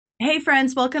Hey,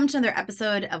 friends, welcome to another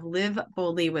episode of Live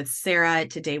Boldly with Sara.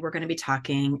 Today, we're going to be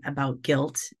talking about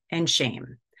guilt and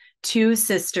shame, two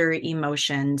sister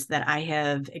emotions that I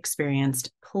have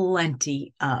experienced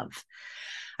plenty of.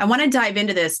 I want to dive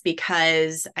into this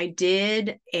because I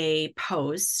did a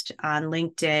post on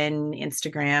LinkedIn,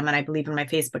 Instagram, and I believe in my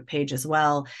Facebook page as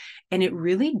well. And it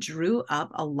really drew up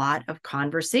a lot of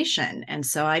conversation. And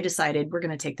so I decided we're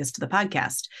going to take this to the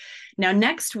podcast. Now,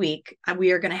 next week,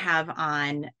 we are going to have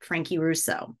on Frankie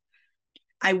Russo.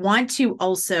 I want to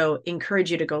also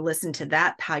encourage you to go listen to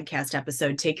that podcast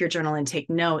episode. Take your journal and take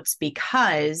notes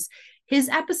because his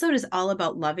episode is all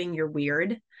about loving your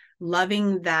weird,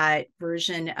 loving that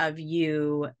version of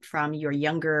you from your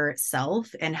younger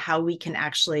self and how we can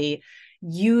actually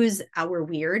use our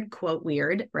weird, quote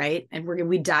weird, right? And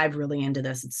we dive really into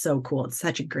this. It's so cool. It's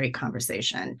such a great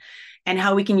conversation. And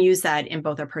how we can use that in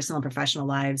both our personal and professional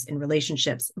lives, in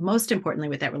relationships, most importantly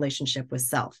with that relationship with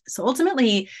self. So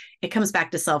ultimately, it comes back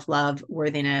to self-love,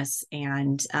 worthiness,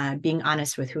 and being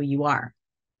honest with who you are.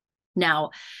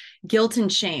 Now, guilt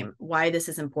and shame, why this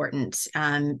is important,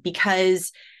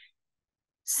 because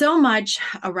so much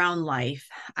around life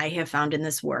I have found in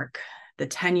this work, the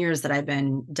 10 years that I've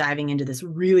been diving into this,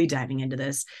 really diving into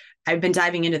this. I've been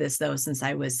diving into this, though, since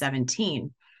I was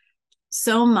 17.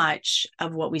 So much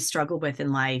of what we struggle with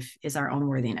in life is our own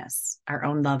worthiness, our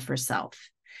own love for self.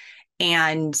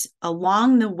 And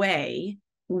along the way,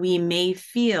 we may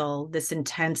feel this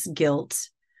intense guilt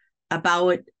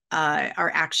about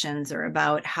our actions or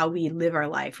about how we live our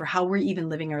life or how we're even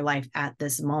living our life at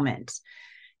this moment.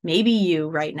 Maybe you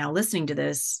right now listening to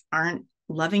this aren't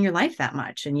loving your life that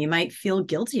much, and you might feel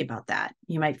guilty about that.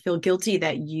 You might feel guilty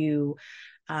that you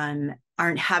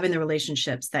aren't having the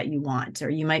relationships that you want, or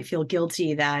you might feel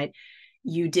guilty that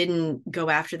you didn't go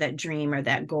after that dream or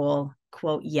that goal,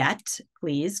 quote, yet,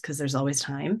 please, because there's always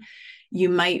time. You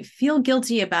might feel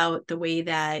guilty about the way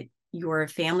that your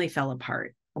family fell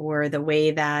apart, or the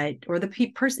way that, or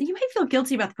the person, you might feel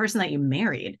guilty about the person that you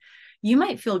married. You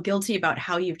might feel guilty about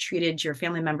how you've treated your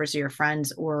family members or your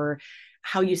friends, or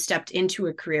how you stepped into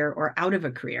a career or out of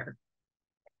a career.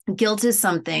 Guilt is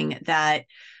something that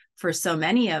for so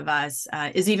many of us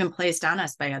is even placed on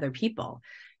us by other people.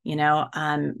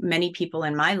 Many people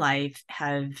in my life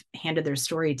have handed their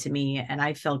story to me, and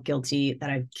I felt guilty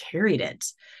that I've carried it,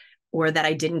 or that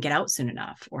I didn't get out soon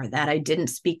enough, or that I didn't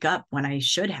speak up when I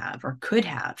should have or could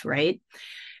have, right?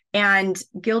 And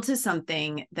guilt is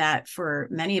something that for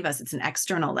many of us, it's an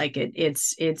external, like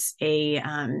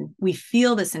we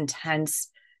feel this intense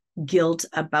guilt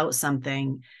about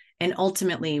something. And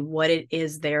ultimately, what it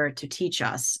is there to teach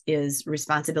us is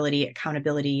responsibility,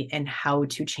 accountability, and how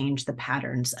to change the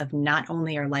patterns of not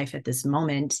only our life at this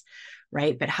moment,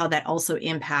 right, but how that also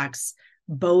impacts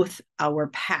both our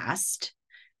past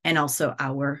and also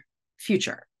our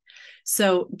future.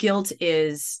 So guilt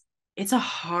it's a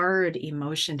hard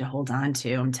emotion to hold on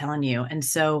to, I'm telling you. And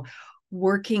so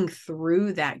working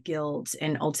through that guilt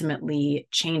and ultimately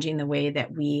changing the way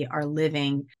that we are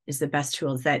living is the best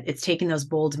tools. That it's taking those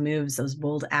bold moves, those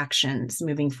bold actions,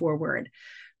 moving forward,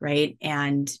 right?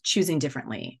 And choosing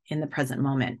differently in the present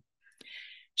moment.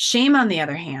 Shame, on the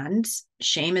other hand,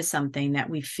 shame is something that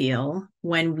we feel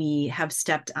when we have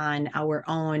stepped on our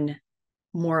own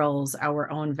morals,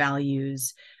 our own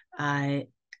values.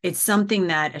 It's something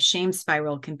that a shame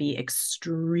spiral can be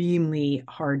extremely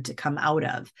hard to come out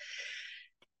of.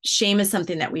 Shame is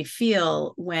something that we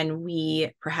feel when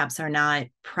we perhaps are not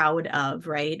proud of,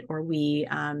 right? Or we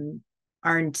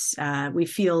we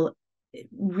feel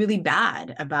really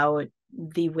bad about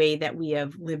the way that we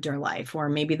have lived our life, or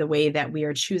maybe the way that we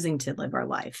are choosing to live our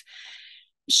life.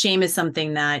 Shame is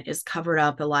something that is covered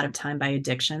up a lot of time by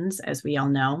addictions, as we all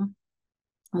know.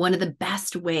 One of the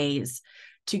best ways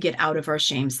to get out of our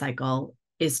shame cycle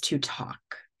is to talk,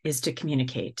 is to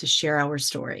communicate, to share our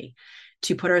story,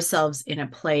 to put ourselves in a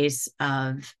place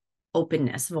of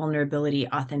openness, vulnerability,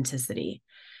 authenticity.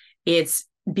 It's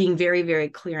being very, very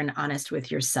clear and honest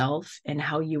with yourself and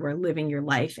how you are living your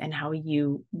life and how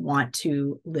you want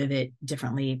to live it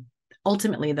differently.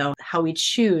 Ultimately, though, how we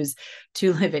choose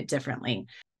to live it differently.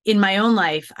 In my own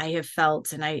life, I have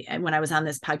felt, and when I was on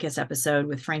this podcast episode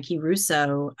with Frankie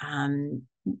Russo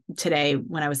today,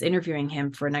 when I was interviewing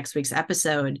him for next week's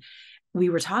episode, we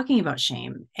were talking about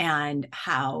shame and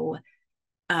how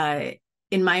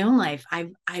in my own life,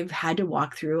 I've had to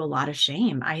walk through a lot of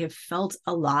shame. I have felt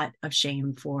a lot of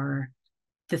shame for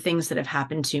the things that have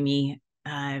happened to me,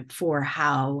 for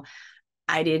how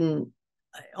I didn't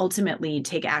ultimately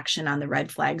take action on the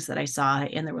red flags that I saw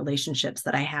in the relationships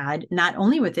that I had, not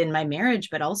only within my marriage,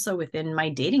 but also within my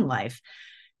dating life.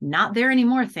 not there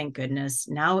anymore, thank goodness.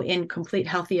 Now in complete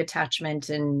healthy attachment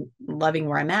and loving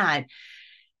where I'm at.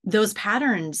 Those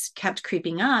patterns kept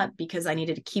creeping up because I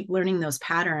needed to keep learning those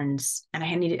patterns, and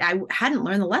I hadn't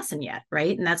learned the lesson yet,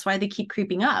 right? And that's why they keep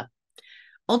creeping up.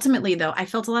 Ultimately, though, I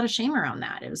felt a lot of shame around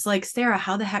that. It was like, Sara,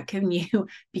 how the heck can you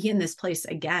be in this place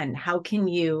again? How can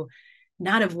you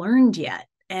not have learned yet?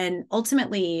 And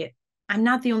ultimately, I'm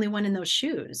not the only one in those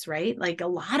shoes, right? Like a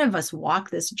lot of us walk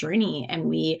this journey and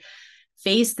we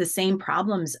face the same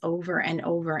problems over and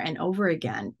over and over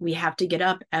again. We have to get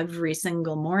up every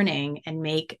single morning and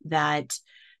make that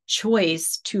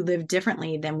choice to live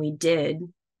differently than we did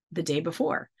the day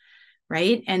before,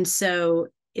 right? And so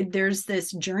there's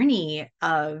this journey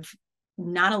of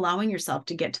not allowing yourself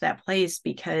to get to that place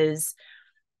because,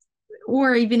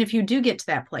 or even if you do get to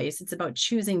that place, it's about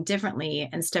choosing differently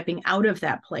and stepping out of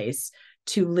that place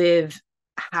to live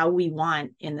how we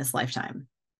want in this lifetime.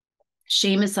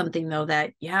 Shame is something, though,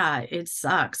 that, yeah, it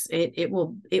sucks. It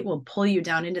will pull you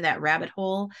down into that rabbit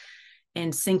hole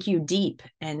and sink you deep.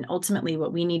 And ultimately,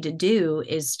 what we need to do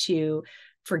is to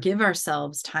forgive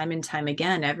ourselves time and time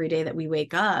again, every day that we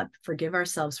wake up, forgive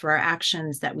ourselves for our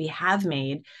actions that we have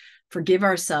made, forgive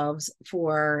ourselves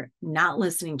for not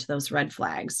listening to those red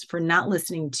flags, for not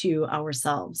listening to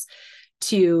ourselves,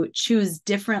 to choose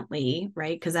differently,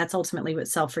 right? Because that's ultimately what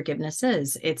self-forgiveness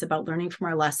is. It's about learning from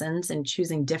our lessons and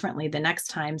choosing differently the next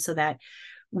time so that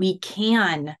we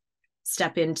can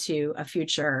step into a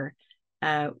future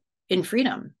in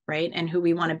freedom, right? And who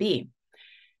we want to be.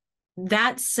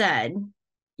 That said,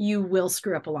 you will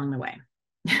screw up along the way.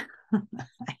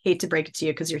 I hate to break it to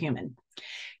you because you're human.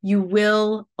 You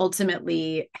will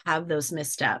ultimately have those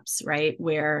missteps, right?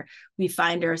 Where we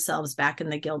find ourselves back in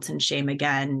the guilt and shame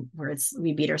again, where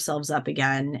we beat ourselves up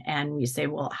again. And we say,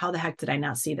 well, how the heck did I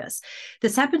not see this?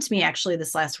 This happened to me actually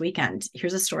this last weekend.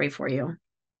 Here's a story for you.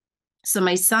 So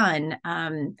my son,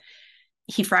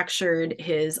 he fractured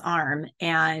his arm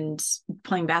and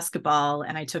playing basketball,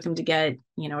 and I took him to get,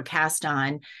 a cast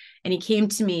on. And he came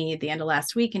to me at the end of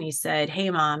last week and he said, hey,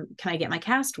 Mom, can I get my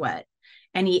cast wet?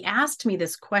 And he asked me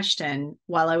this question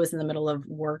while I was in the middle of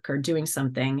work or doing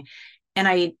something. And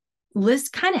I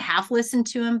kind of half listened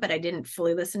to him, but I didn't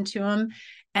fully listen to him.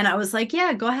 And I was like,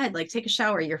 yeah, go ahead, like take a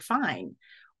shower. You're fine.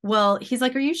 Well, he's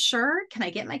like, are you sure? Can I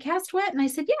get my cast wet? And I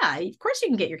said, yeah, of course you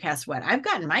can get your cast wet. I've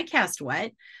gotten my cast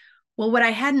wet. Well, what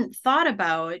I hadn't thought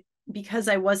about, because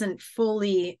I wasn't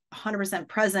fully 100%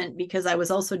 present, because I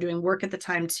was also doing work at the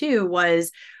time too,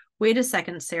 was, wait a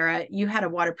second, Sara, you had a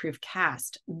waterproof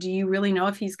cast. Do you really know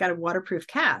if he's got a waterproof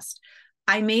cast?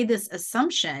 I made this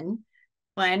assumption,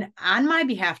 and on my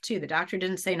behalf too, the doctor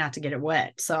didn't say not to get it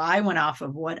wet. So I went off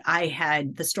of what I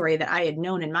had, the story that I had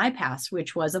known in my past,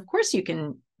 which was, of course you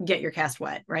can get your cast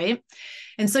wet, right?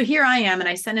 And so here I am, and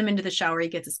I send him into the shower, he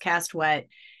gets his cast wet.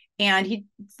 And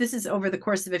this is over the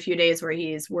course of a few days where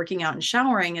he's working out and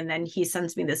showering. And then he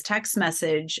sends me this text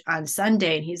message on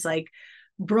Sunday. And he's like,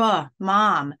 bruh,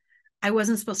 Mom, I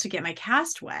wasn't supposed to get my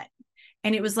cast wet.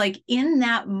 And it was like in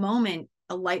that moment,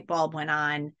 a light bulb went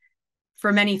on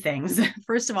for many things.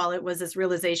 First of all, it was this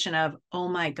realization of, oh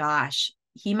my gosh,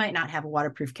 he might not have a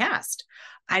waterproof cast.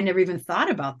 I never even thought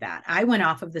about that. I went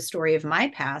off of the story of my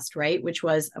past, right? Which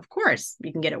was, of course,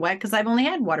 you can get it wet because I've only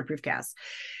had waterproof casts.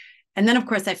 And then, of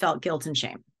course, I felt guilt and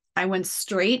shame. I went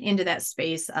straight into that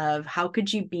space of, how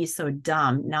could you be so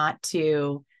dumb not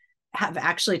to have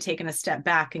actually taken a step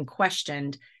back and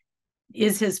questioned,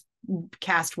 is his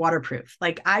cast waterproof?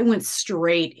 Like, I went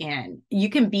straight in.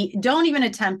 Don't even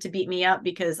attempt to beat me up,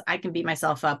 because I can beat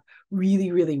myself up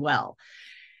really, really well.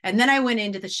 And then I went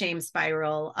into the shame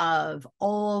spiral of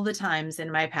all the times in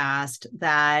my past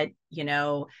that,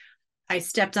 I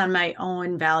stepped on my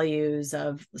own values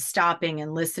of stopping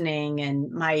and listening, and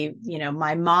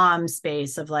my mom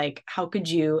space of like, how could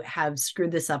you have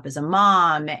screwed this up as a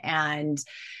mom? And,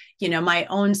 my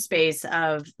own space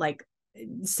of like,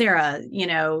 Sara,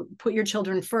 put your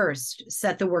children first,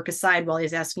 set the work aside while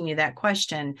he's asking you that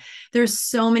question. There's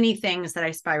so many things that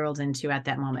I spiraled into at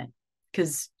that moment,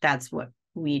 because that's what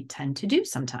we tend to do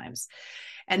sometimes.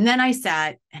 And then I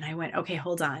sat and I went, okay,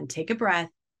 hold on, take a breath,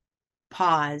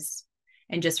 pause,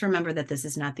 and just remember that this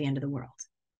is not the end of the world.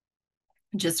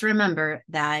 Just remember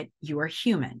that you are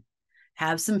human.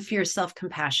 Have some fierce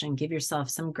self-compassion, give yourself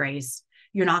some grace.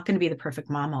 You're not going to be the perfect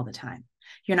mom all the time.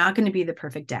 You're not going to be the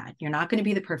perfect dad. You're not going to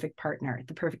be the perfect partner,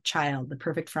 the perfect child, the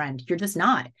perfect friend. You're just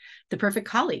not the perfect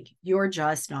colleague. You're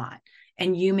just not.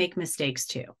 And you make mistakes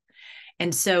too.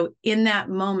 And so in that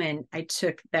moment, I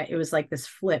took that, it was like this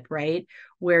flip, right?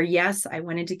 Where yes, I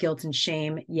went into guilt and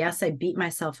shame. Yes, I beat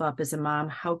myself up as a mom.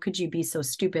 How could you be so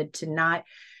stupid to not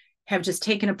have just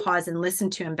taken a pause and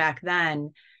listened to him back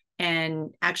then?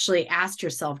 and actually asked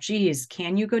yourself, geez,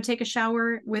 can you go take a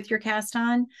shower with your cast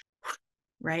on?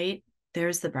 Right?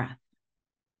 There's the breath.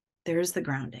 There's the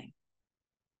grounding.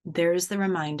 There's the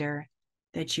reminder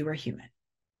that you are human.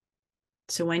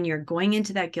 So when you're going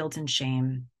into that guilt and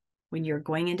shame, when you're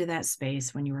going into that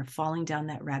space, when you are falling down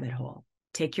that rabbit hole,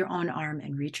 take your own arm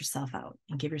and reach yourself out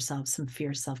and give yourself some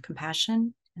fierce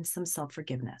self-compassion and some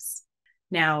self-forgiveness.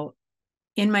 Now,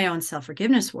 in my own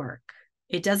self-forgiveness work,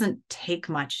 it doesn't take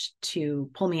much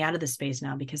to pull me out of the space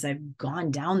now, because I've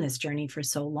gone down this journey for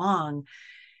so long,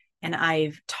 and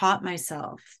I've taught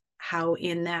myself how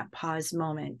in that pause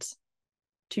moment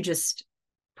to just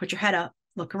put your head up,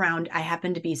 look around. I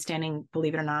happen to be standing,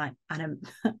 believe it or not, on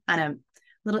a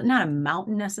little, not a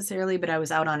mountain necessarily, but I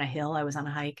was out on a hill. I was on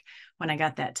a hike when I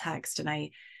got that text, and I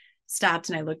stopped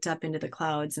and I looked up into the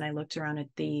clouds and I looked around at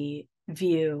the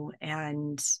view,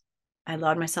 and I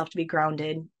allowed myself to be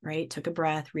grounded, right? Took a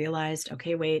breath, realized,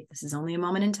 okay, wait, this is only a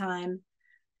moment in time.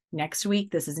 Next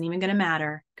week, this isn't even going to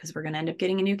matter, because we're going to end up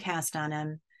getting a new cast on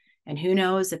him. And who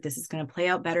knows if this is going to play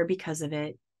out better because of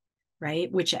it,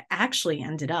 right? Which actually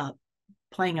ended up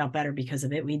playing out better because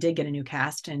of it. We did get a new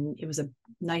cast, and it was a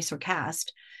nicer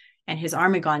cast, and his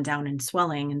arm had gone down and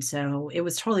swelling. And so it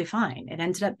was totally fine. It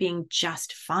ended up being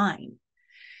just fine.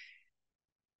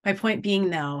 My point being,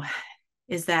 though,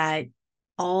 is that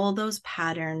all those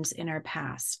patterns in our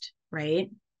past, right?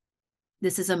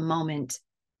 This is a moment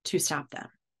to stop them.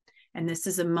 And this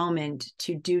is a moment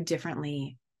to do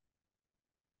differently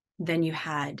than you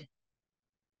had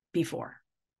before.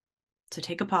 So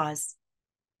take a pause,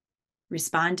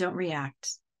 respond, don't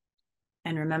react.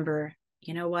 And remember,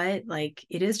 you know what? Like,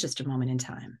 it is just a moment in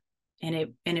time, and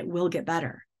it will get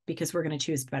better, because we're going to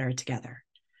choose better together.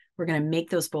 We're going to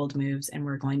make those bold moves, and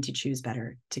we're going to choose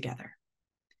better together.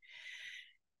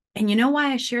 And you know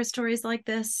why I share stories like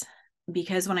this?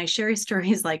 Because when I share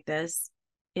stories like this,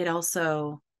 it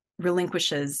also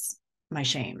relinquishes my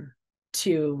shame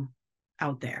to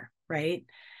out there, right?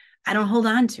 I don't hold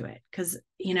on to it, because,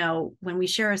 you know, when we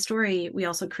share a story, we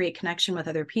also create connection with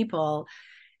other people,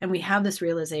 and we have this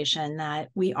realization that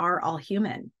we are all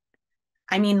human.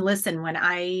 I mean, listen, when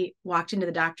I walked into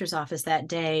the doctor's office that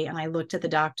day and I looked at the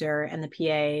doctor and the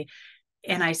PA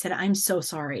and I said, I'm so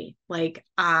sorry. Like,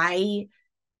 I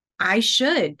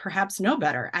should perhaps know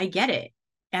better. I get it.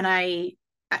 And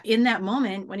in that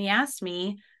moment, when he asked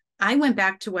me, I went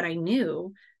back to what I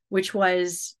knew, which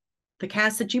was the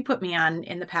cast that you put me on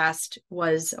in the past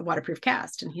was a waterproof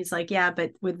cast. And he's like, yeah,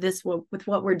 but with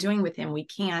what we're doing with him, we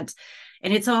can't.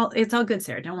 And it's all good,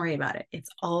 Sarah. Don't worry about it. It's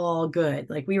all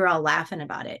good. Like, we were all laughing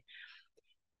about it.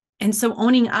 And so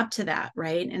owning up to that,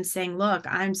 right? And saying, look,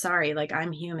 I'm sorry, like,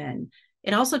 I'm human.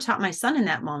 It also taught my son in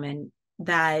that moment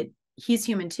that he's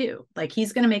human too. Like,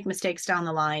 he's going to make mistakes down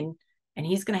the line, and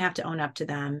he's going to have to own up to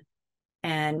them.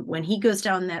 And when he goes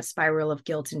down that spiral of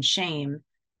guilt and shame,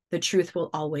 the truth will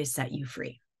always set you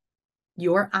free.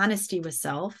 Your honesty with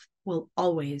self will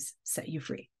always set you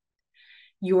free.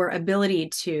 Your ability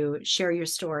to share your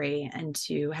story and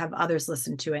to have others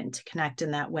listen to it and to connect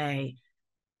in that way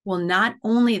will not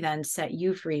only then set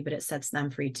you free, but it sets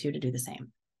them free too, to do the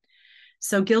same.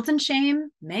 So guilt and shame,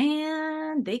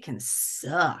 man, they can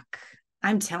suck.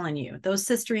 I'm telling you, those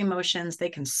sister emotions, they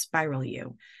can spiral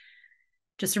you.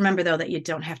 Just remember, though, that you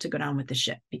don't have to go down with the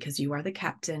ship, because you are the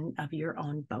captain of your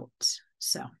own boat.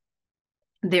 So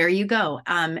there you go.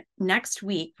 Next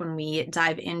week, when we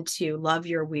dive into Love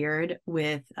Your Weird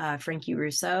with Frankie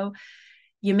Russo,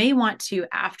 you may want to,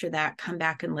 after that, come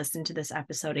back and listen to this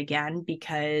episode again,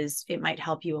 because it might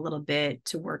help you a little bit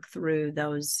to work through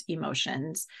those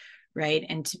emotions, right?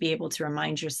 And to be able to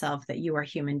remind yourself that you are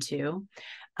human too.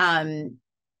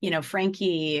 You know,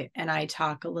 Frankie and I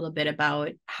talk a little bit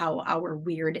about how our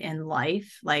weird in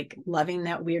life, like loving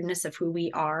that weirdness of who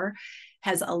we are,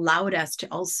 has allowed us to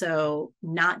also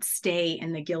not stay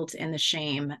in the guilt and the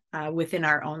shame within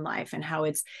our own life, and how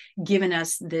it's given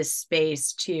us this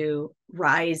space to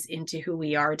rise into who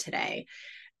we are today.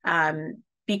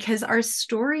 Because our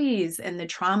stories and the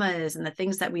traumas and the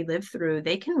things that we live through,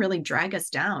 they can really drag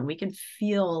us down. We can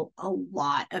feel a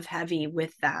lot of heavy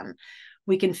with them.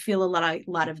 We can feel a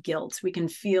lot of guilt. We can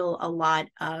feel a lot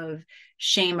of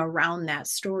shame around that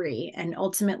story. And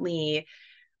ultimately,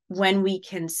 when we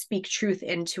can speak truth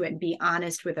into it and be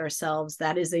honest with ourselves,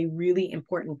 that is a really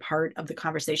important part of the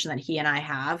conversation that he and I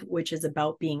have, which is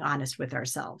about being honest with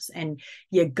ourselves. And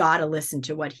you got to listen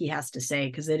to what he has to say,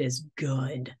 because it is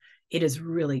good. It is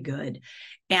really good.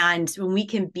 And when we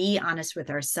can be honest with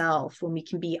ourselves, when we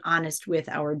can be honest with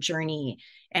our journey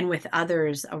and with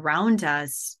others around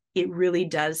us, it really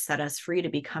does set us free to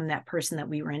become that person that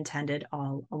we were intended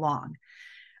all along.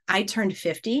 I turned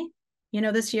 50,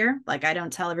 this year. Like, I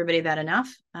don't tell everybody that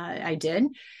enough. I did.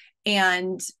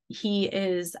 And he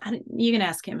is, you can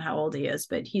ask him how old he is,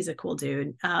 but he's a cool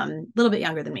dude, a little bit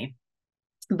younger than me.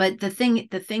 But the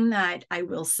thing that I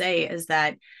will say is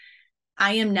that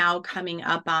I am now coming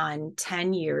up on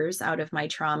 10 years out of my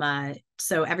trauma.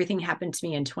 So everything happened to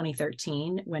me in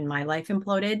 2013 when my life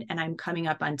imploded, and I'm coming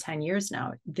up on 10 years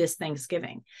now this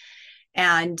Thanksgiving.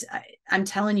 And I'm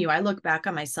telling you, I look back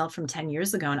on myself from 10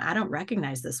 years ago and I don't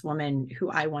recognize this woman who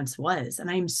I once was. And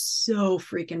I'm so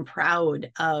freaking proud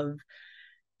of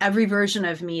every version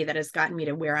of me that has gotten me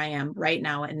to where I am right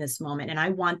now in this moment. And I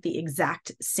want the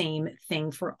exact same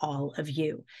thing for all of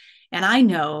you. And I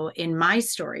know in my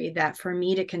story that for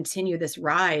me to continue this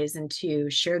rise and to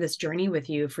share this journey with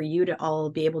you, for you to all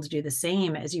be able to do the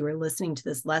same as you are listening to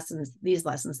these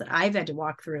lessons that I've had to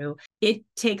walk through, it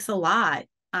takes a lot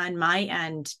on my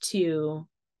end to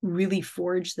really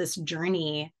forge this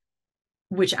journey,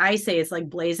 which I say is like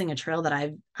blazing a trail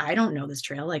that I don't know this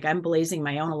trail. Like, I'm blazing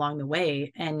my own along the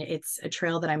way. And it's a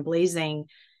trail that I'm blazing,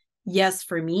 yes,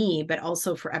 for me, but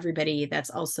also for everybody that's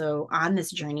also on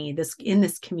this journey, in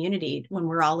this community, when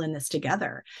we're all in this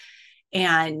together.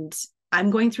 And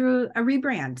I'm going through a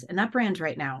rebrand, an upbrand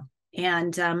right now.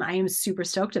 And I am super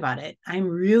stoked about it. I'm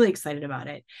really excited about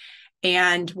it.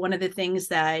 And one of the things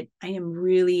that I am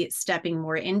really stepping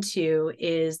more into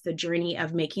is the journey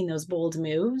of making those bold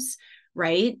moves,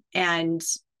 right? And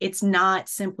it's not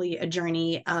simply a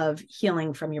journey of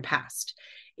healing from your past.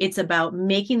 It's about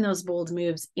making those bold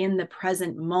moves in the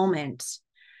present moment,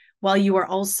 while you are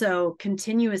also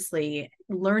continuously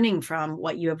learning from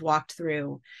what you have walked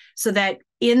through, so that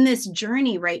in this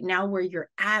journey right now where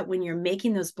you're at, when you're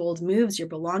making those bold moves, you're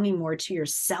belonging more to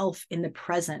yourself in the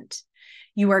present.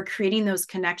 You are creating those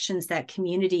connections, that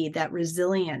community, that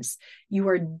resilience. You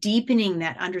are deepening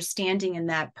that understanding and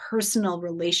that personal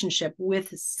relationship with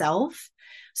self,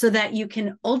 so that you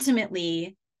can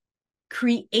ultimately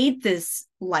create this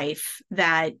life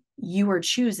that you are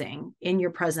choosing in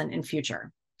your present and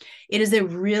future. It is a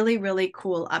really, really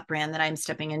cool upbrand that I'm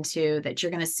stepping into, that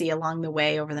you're going to see along the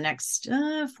way over the next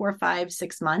 4, 5,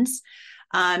 6 months.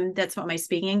 That's what my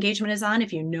speaking engagement is on.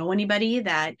 If you know anybody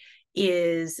that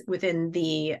is within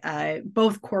the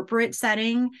both corporate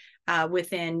setting,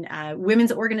 within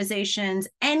women's organizations,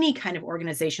 any kind of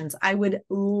organizations, I would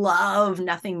love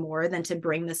nothing more than to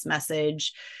bring this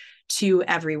message to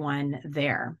everyone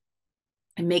there.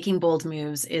 And making bold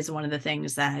moves is one of the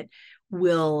things that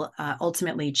will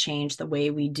ultimately change the way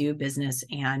we do business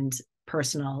and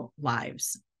personal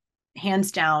lives. Hands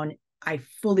down, I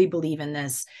fully believe in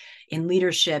this, in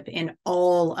leadership, in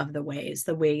all of the ways.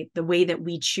 The way that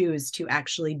we choose to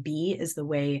actually be is the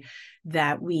way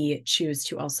that we choose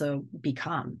to also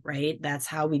become, right? That's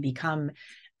how we become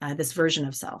this version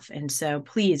of self. And so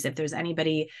please, if there's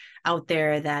anybody out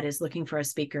there that is looking for a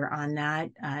speaker on that,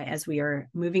 as we are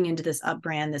moving into this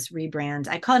upbrand, this rebrand,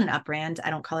 I call it an upbrand. I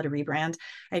don't call it a rebrand.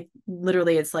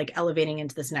 It's like elevating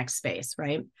into this next space,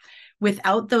 right?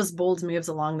 Without those bold moves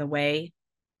along the way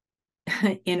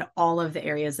in all of the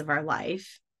areas of our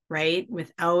life, right?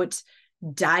 Without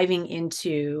diving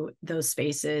into those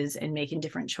spaces and making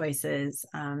different choices,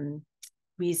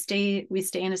 we stay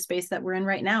in a space that we're in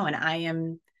right now. And I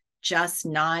am just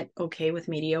not okay with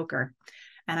mediocre.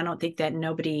 And I don't think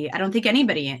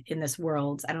anybody in this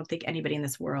world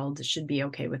should be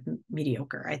okay with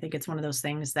mediocre. I think it's one of those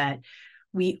things that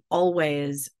we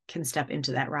always can step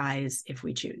into that rise if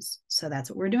we choose. So that's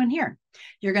what we're doing here.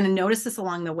 You're going to notice this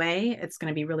along the way. It's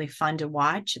going to be really fun to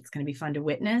watch. It's going to be fun to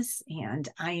witness. And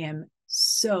I am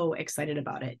so excited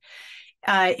about it.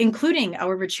 Including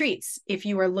our retreats. If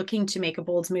you are looking to make a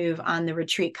bold move on the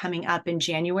retreat coming up in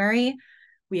January,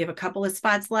 we have a couple of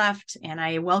spots left, and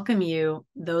I welcome you.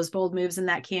 Those bold moves in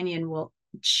that canyon will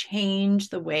change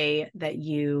the way that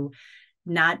you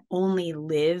not only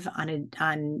live on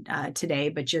today,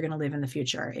 but you're going to live in the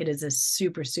future. It is a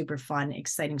super, super fun,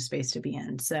 exciting space to be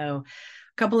in. So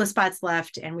a couple of spots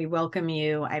left, and we welcome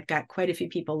you. I've got quite a few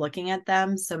people looking at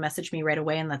them, so message me right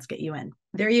away and let's get you in.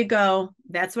 There you go.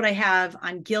 That's what I have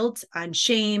on guilt, on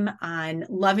shame, on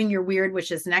loving your weird,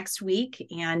 which is next week,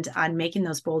 and on making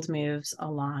those bold moves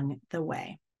along the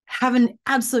way. Have an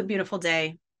absolute beautiful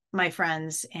day, my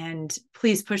friends, and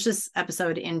please push this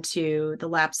episode into the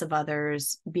laps of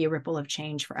others. Be a ripple of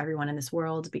change for everyone in this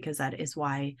world, because that is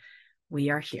why we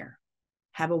are here.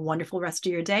 Have a wonderful rest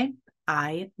of your day.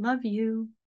 I love you.